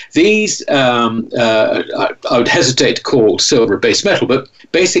 So these, I would hesitate to call silver a base metal, but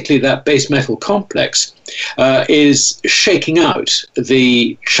basically that base metal complex is shaking out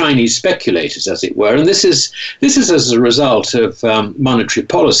the Chinese speculators, as it were, and this is as a result of monetary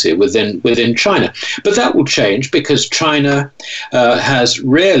policy within China. But that will change because China has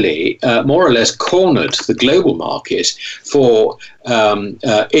really more or less cornered the global market for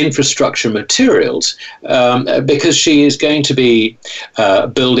infrastructure materials, because she is going to be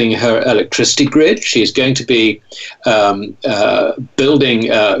building her electricity grid. She is going to be building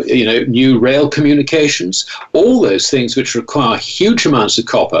new rail communications, all those things which require huge amounts of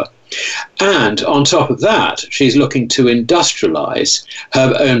copper. And on top of that, she's looking to industrialize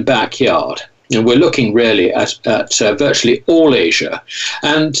her own backyard. And we're looking really at virtually all Asia.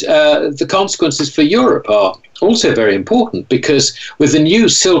 And the consequences for Europe are also very important, because with the new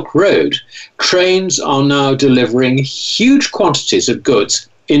Silk Road, trains are now delivering huge quantities of goods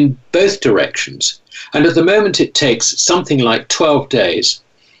in both directions. And at the moment, it takes something like 12 days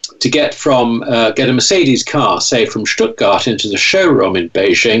to get a Mercedes car, say, from Stuttgart into the showroom in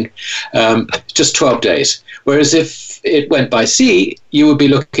Beijing, just 12 days. Whereas if it went by sea, you would be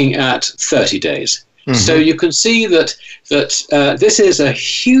looking at 30 days. So you can see that this is a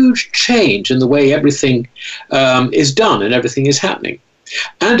huge change in the way everything is done and everything is happening.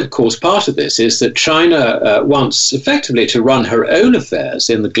 And, of course, part of this is that China wants effectively to run her own affairs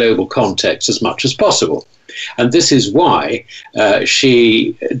in the global context as much as possible. And this is why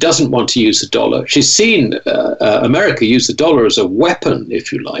she doesn't want to use the dollar. She's seen America use the dollar as a weapon,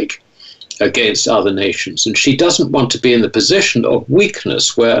 if you like, against other nations. And she doesn't want to be in the position of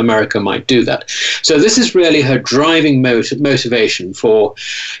weakness where America might do that. So this is really her driving motivation for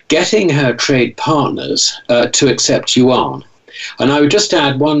getting her trade partners to accept yuan. And I would just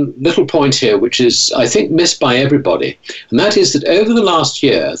add one little point here, which is, I think, missed by everybody. And that is that over the last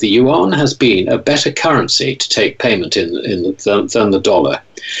year, the yuan has been a better currency to take payment in than the dollar.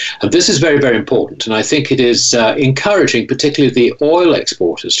 And this is very, very important. And I think it is encouraging, particularly the oil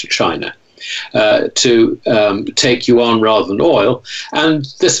exporters to China, to take yuan rather than oil. And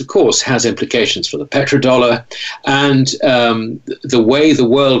this, of course, has implications for the petrodollar and the way the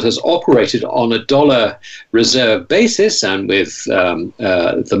world has operated on a dollar reserve basis, and with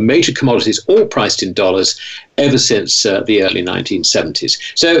the major commodities all priced in dollars ever since the early 1970s.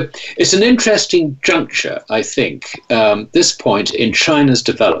 So it's an interesting juncture, I think, this point in China's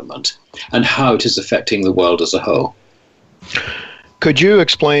development and how it is affecting the world as a whole. Could you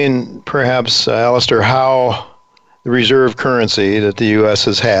explain, perhaps, Alistair, how the reserve currency that the U.S.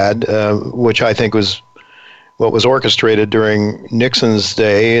 has had, which I think was what was orchestrated during Nixon's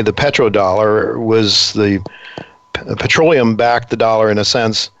day, the petrodollar, was the petroleum-backed the dollar in a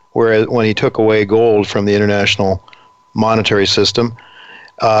sense, whereas when he took away gold from the international monetary system.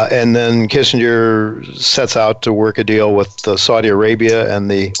 And then Kissinger sets out to work a deal with Saudi Arabia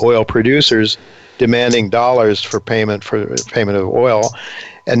and the oil producers, demanding dollars for payment of oil.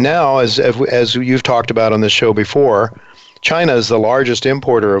 And now, as you've talked about on this show before, China is the largest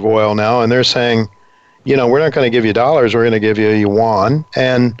importer of oil now, and they're saying, we're not going to give you dollars, we're going to give you yuan.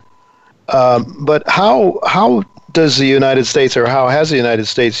 And but how does the United States, or how has the United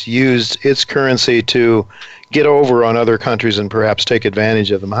States used its currency to get over on other countries and perhaps take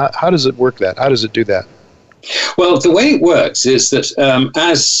advantage of them? How does it work that? How does it do that? Well, the way it works is that,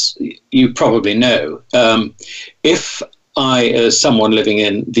 as you probably know, if I, as someone living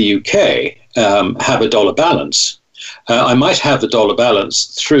in the UK, have a dollar balance, I might have the dollar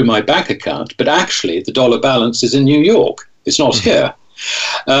balance through my bank account, but actually the dollar balance is in New York. It's not here.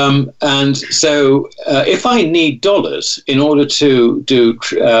 And so if I need dollars in order to do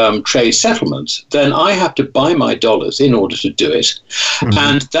trade settlement, then I have to buy my dollars in order to do it.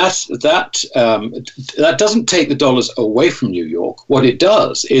 And that doesn't take the dollars away from New York. What it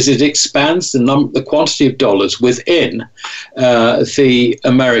does is it expands the quantity of dollars within the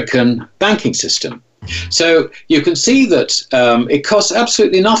American banking system. So you can see that it costs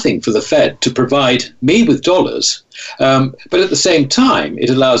absolutely nothing for the Fed to provide me with dollars, but at the same time, it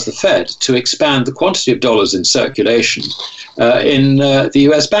allows the Fed to expand the quantity of dollars in circulation in the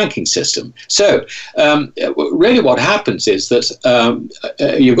US banking system. So really what happens is that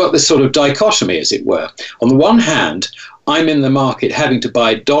you've got this sort of dichotomy, as it were. On the one hand, I'm in the market having to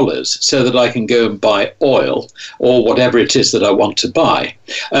buy dollars so that I can go and buy oil or whatever it is that I want to buy.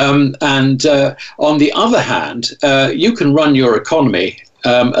 And on the other hand, you can run your economy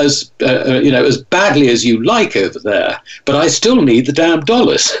as badly as you like over there, but I still need the damn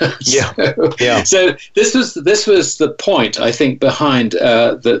dollars. So this was the point, I think, behind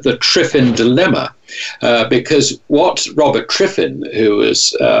the Triffin dilemma. Because what Robert Triffin, who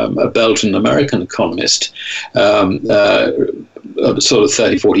was a Belgian-American economist sort of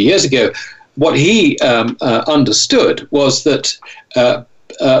 30, 40 years ago, what he understood was that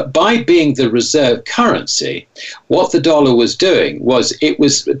by being the reserve currency, what the dollar was doing was it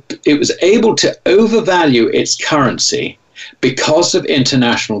was able to overvalue its currency because of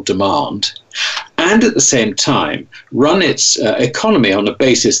international demand, and at the same time run its economy on a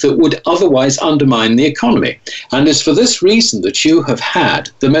basis that would otherwise undermine the economy. And it's for this reason that you have had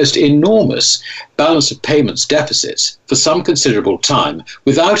the most enormous balance of payments deficits for some considerable time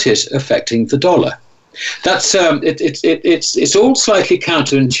without it affecting the dollar. That's it's all slightly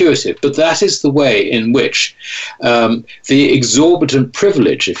counterintuitive, but that is the way in which the exorbitant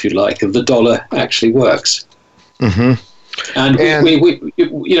privilege, if you like, of the dollar actually works. Mm-hmm. And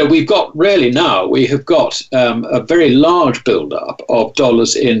we've got a very large build-up of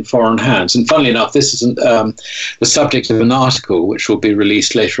dollars in foreign hands. And funnily enough, this isn't the subject of an article which will be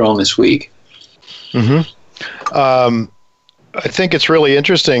released later on this week. Mm-hmm. I think it's really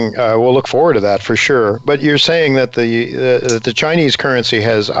interesting. We'll look forward to that for sure. But you're saying that the Chinese currency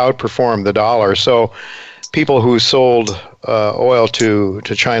has outperformed the dollar. So people who sold oil to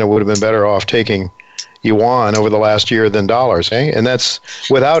China would have been better off taking yuan over the last year than dollars, eh? And that's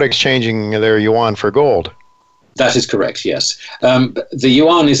without exchanging their yuan for gold. That is correct, yes. The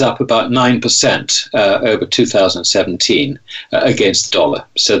yuan is up about 9% over 2017 against the dollar.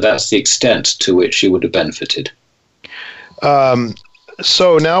 So that's the extent to which you would have benefited.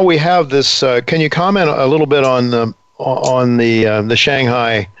 So now we have this. Can you comment a little bit on the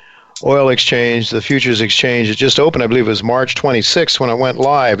Shanghai Oil Exchange, the futures exchange? It just opened, I believe it was March 26th when it went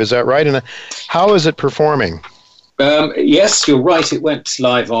live. Is that right? And how is it performing? Yes, you're right. It went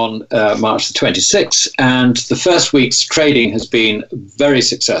live on March the 26th, and the first week's trading has been very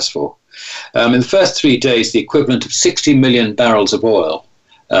successful. In the first 3 days, the equivalent of 60 million barrels of oil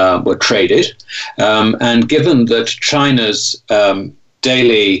were traded. And given that China's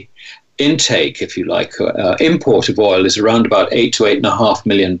daily intake, if you like, import of oil is around about 8 to 8.5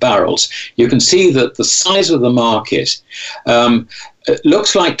 million barrels, you can see that the size of the market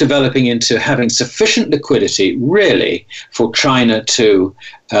looks like developing into having sufficient liquidity, really, for China to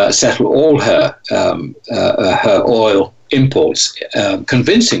settle all her oil imports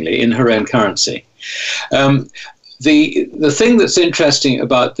convincingly in her own currency. The thing that's interesting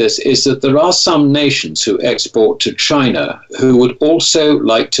about this is that there are some nations who export to China who would also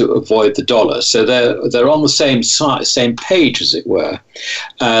like to avoid the dollar. So they're on the same page, as it were,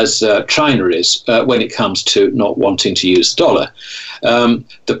 as China is when it comes to not wanting to use the dollar.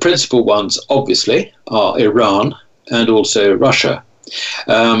 The principal ones, obviously, are Iran and also Russia.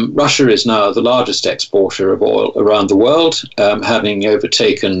 Russia is now the largest exporter of oil around the world, having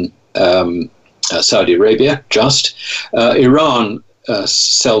overtaken Saudi Arabia, just. Iran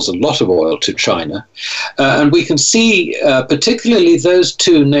sells a lot of oil to China. And we can see particularly those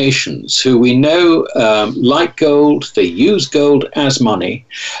two nations who we know like gold, they use gold as money.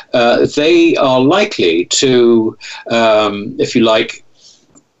 They are likely to, if you like,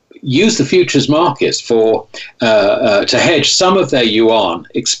 use the futures markets for to hedge some of their yuan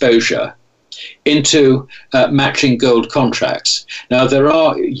exposure into matching gold contracts. Now, there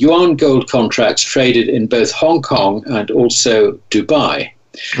are yuan gold contracts traded in both Hong Kong and also Dubai.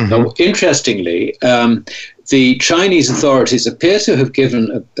 Mm-hmm. Now, interestingly, the Chinese authorities appear to have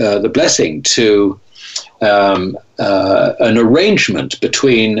given the blessing to an arrangement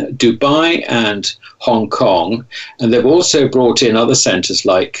between Dubai and Hong Kong, and they've also brought in other centres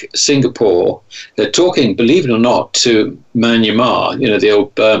like Singapore. They're talking, believe it or not, to Myanmar, the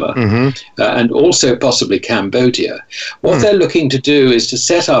old Burma, and also possibly Cambodia. What they're looking to do is to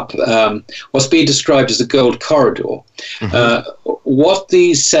set up what's being described as a gold corridor. What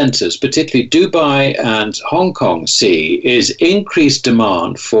these centres, particularly Dubai and Hong Kong, see is increased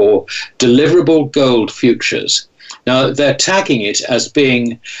demand for deliverable gold futures. Now, they're tagging it as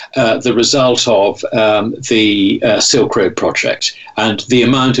being the result of the Silk Road project and the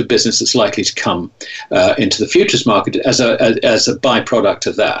amount of business that's likely to come into the futures market as a byproduct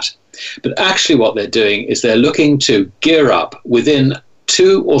of that. But actually what they're doing is they're looking to gear up within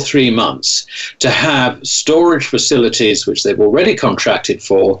 2 or 3 months to have storage facilities, which they've already contracted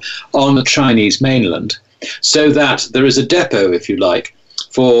for, on the Chinese mainland, so that there is a depot, if you like,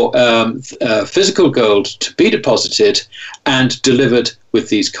 for physical gold to be deposited and delivered with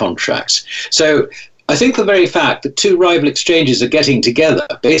these contracts. So I think the very fact that two rival exchanges are getting together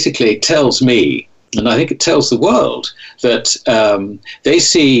basically tells me, and I think it tells the world, that they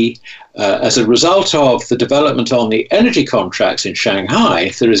see, as a result of the development on the energy contracts in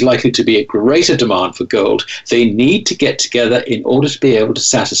Shanghai, there is likely to be a greater demand for gold. They need to get together in order to be able to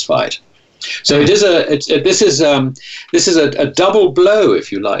satisfy it. So this is a double blow,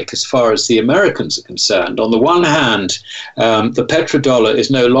 if you like, as far as the Americans are concerned. On the one hand, the petrodollar is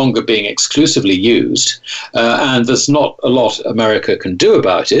no longer being exclusively used, and there's not a lot America can do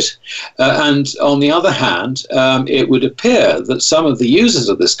about it. And on the other hand, it would appear that some of the users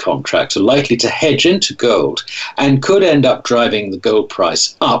of this contract are likely to hedge into gold and could end up driving the gold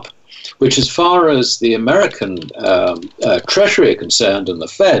price up, which, as far as the American Treasury are concerned and the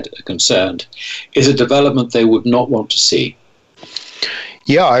Fed are concerned, is a development they would not want to see.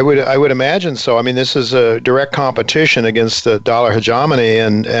 Yeah, I would imagine so. I mean, this is a direct competition against the dollar hegemony,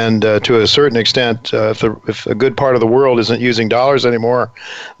 and to a certain extent, if a good part of the world isn't using dollars anymore,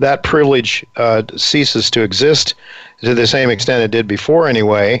 that privilege ceases to exist to the same extent it did before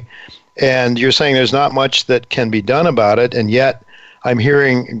anyway. And you're saying there's not much that can be done about it, and yet I'm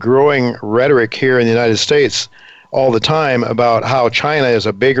hearing growing rhetoric here in the United States all the time about how China is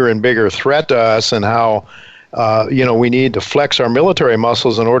a bigger and bigger threat to us, and how we need to flex our military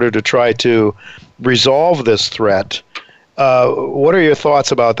muscles in order to try to resolve this threat. What are your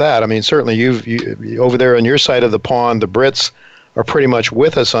thoughts about that? I mean, certainly you over there on your side of the pond, the Brits are pretty much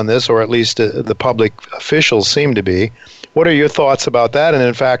with us on this, or at least the public officials seem to be. What are your thoughts about that? And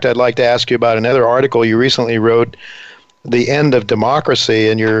in fact, I'd like to ask you about another article you recently wrote, The End of Democracy,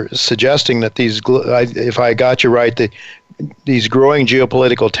 and you're suggesting that if I got you right, these growing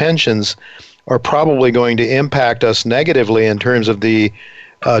geopolitical tensions are probably going to impact us negatively in terms of the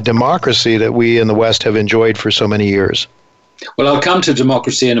democracy that we in the West have enjoyed for so many years. Well, I'll come to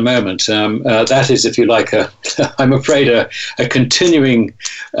democracy in a moment. That is, if you like, I'm afraid, a continuing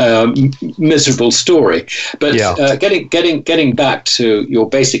miserable story. But yeah. Getting back to your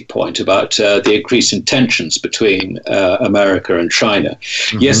basic point about the increase in tensions between America and China,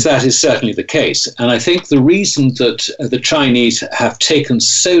 yes, that is certainly the case. And I think the reason that the Chinese have taken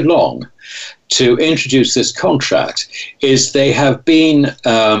so long to introduce this contract is they have been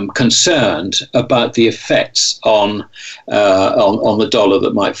concerned about the effects on the dollar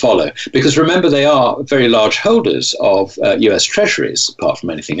that might follow. Because remember, they are very large holders of U.S. treasuries, apart from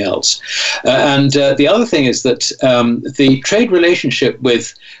anything else. And the other thing is that the trade relationship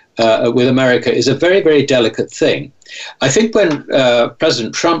with America is a very, very delicate thing. I think when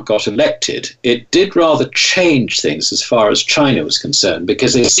President Trump got elected, it did rather change things as far as China was concerned,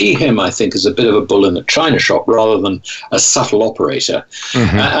 because they see him, I think, as a bit of a bull in the china shop rather than a subtle operator.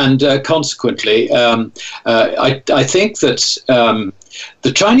 And consequently, I think that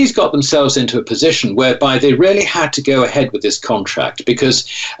the Chinese got themselves into a position whereby they really had to go ahead with this contract, because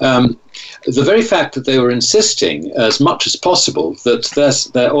the very fact that they were insisting as much as possible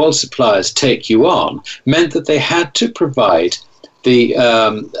that their oil suppliers take yuan meant that they had to provide the,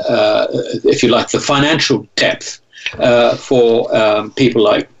 if you like, the financial depth for people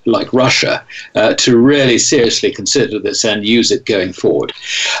like Russia to really seriously consider this and use it going forward.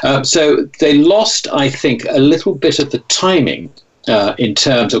 So they lost, I think, a little bit of the timing in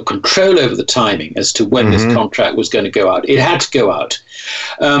terms of control over the timing as to when this contract was going to go out. It had to go out.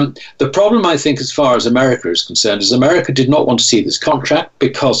 The problem, I think, as far as America is concerned, is America did not want to see this contract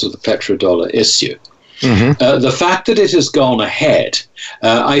because of the petrodollar issue. The fact that it has gone ahead,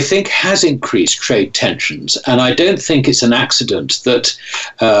 I think, has increased trade tensions. And I don't think it's an accident that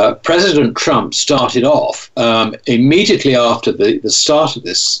President Trump started off immediately after the start of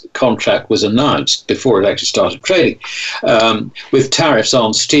this contract was announced, before it actually started trading, with tariffs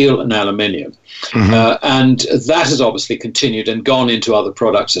on steel and aluminium. And that has obviously continued and gone into other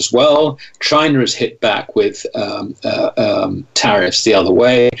products as well. China has hit back with tariffs the other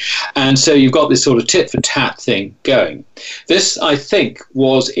way. And so you've got this sort of tit-for-tat thing going. This, I think,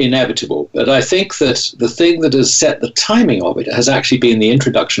 was inevitable. But I think that the thing that has set the timing of it has actually been the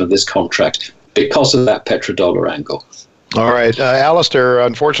introduction of this contract because of that petrodollar angle. All right. Alistair,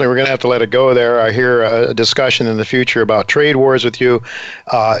 unfortunately, we're going to have to let it go there. I hear a discussion in the future about trade wars with you.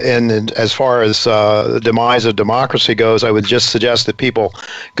 And as far as the demise of democracy goes, I would just suggest that people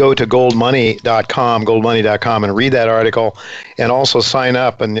go to goldmoney.com, and read that article, and also sign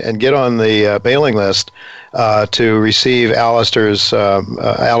up and get on the mailing list to receive Alistair's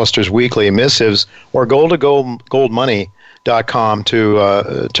weekly missives, or goldmoney.com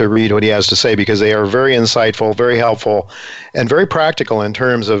to read what he has to say, because they are very insightful, very helpful, and very practical in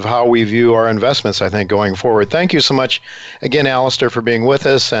terms of how we view our investments, I think, going forward. Thank you so much again, Alistair, for being with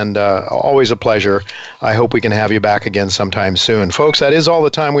us, and always a pleasure. I hope we can have you back again sometime soon. Folks, that is all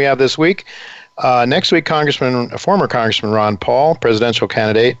the time we have this week. Next week, former Congressman Ron Paul, presidential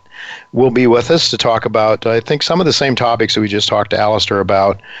candidate, will be with us to talk about, I think, some of the same topics that we just talked to Alistair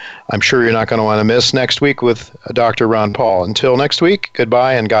about. I'm sure you're not going to want to miss next week with Dr. Ron Paul. Until next week,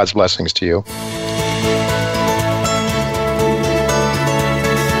 goodbye and God's blessings to you.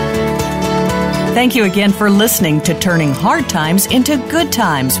 Thank you again for listening to Turning Hard Times into Good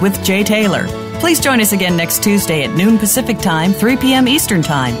Times with Jay Taylor. Please join us again next Tuesday at noon Pacific Time, 3 p.m. Eastern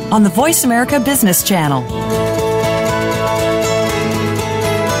Time on the Voice America Business Channel.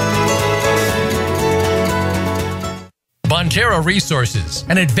 Bonterra Resources,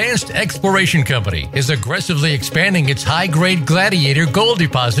 an advanced exploration company, is aggressively expanding its high-grade Gladiator gold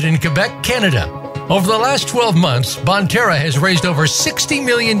deposit in Quebec, Canada. Over the last 12 months, Bonterra has raised over $60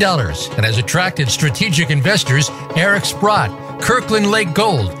 million and has attracted strategic investors Eric Sprott, Kirkland Lake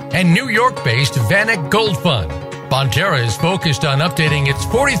Gold, and New York-based Vanek Gold Fund. Bonterra is focused on updating its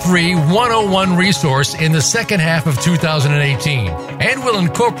 43-101 resource in the second half of 2018 and will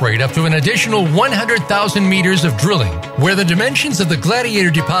incorporate up to an additional 100,000 meters of drilling, where the dimensions of the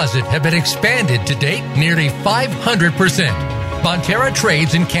Gladiator deposit have been expanded to date nearly 500%. Bonterra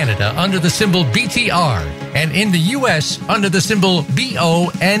trades in Canada under the symbol BTR and in the U.S. under the symbol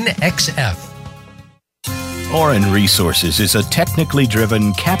BONXF. Orin Resources is a technically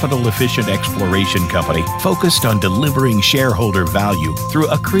driven, capital-efficient exploration company focused on delivering shareholder value through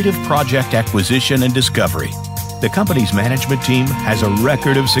accretive project acquisition and discovery. The company's management team has a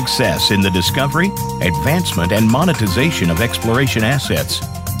record of success in the discovery, advancement, and monetization of exploration assets.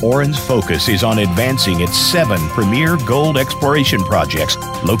 Orin's focus is on advancing its 7 premier gold exploration projects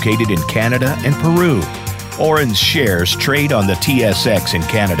located in Canada and Peru. Orin's shares trade on the TSX in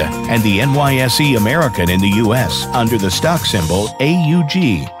Canada and the NYSE American in the U.S. under the stock symbol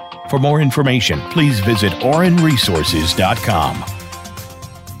AUG. For more information, please visit orinresources.com.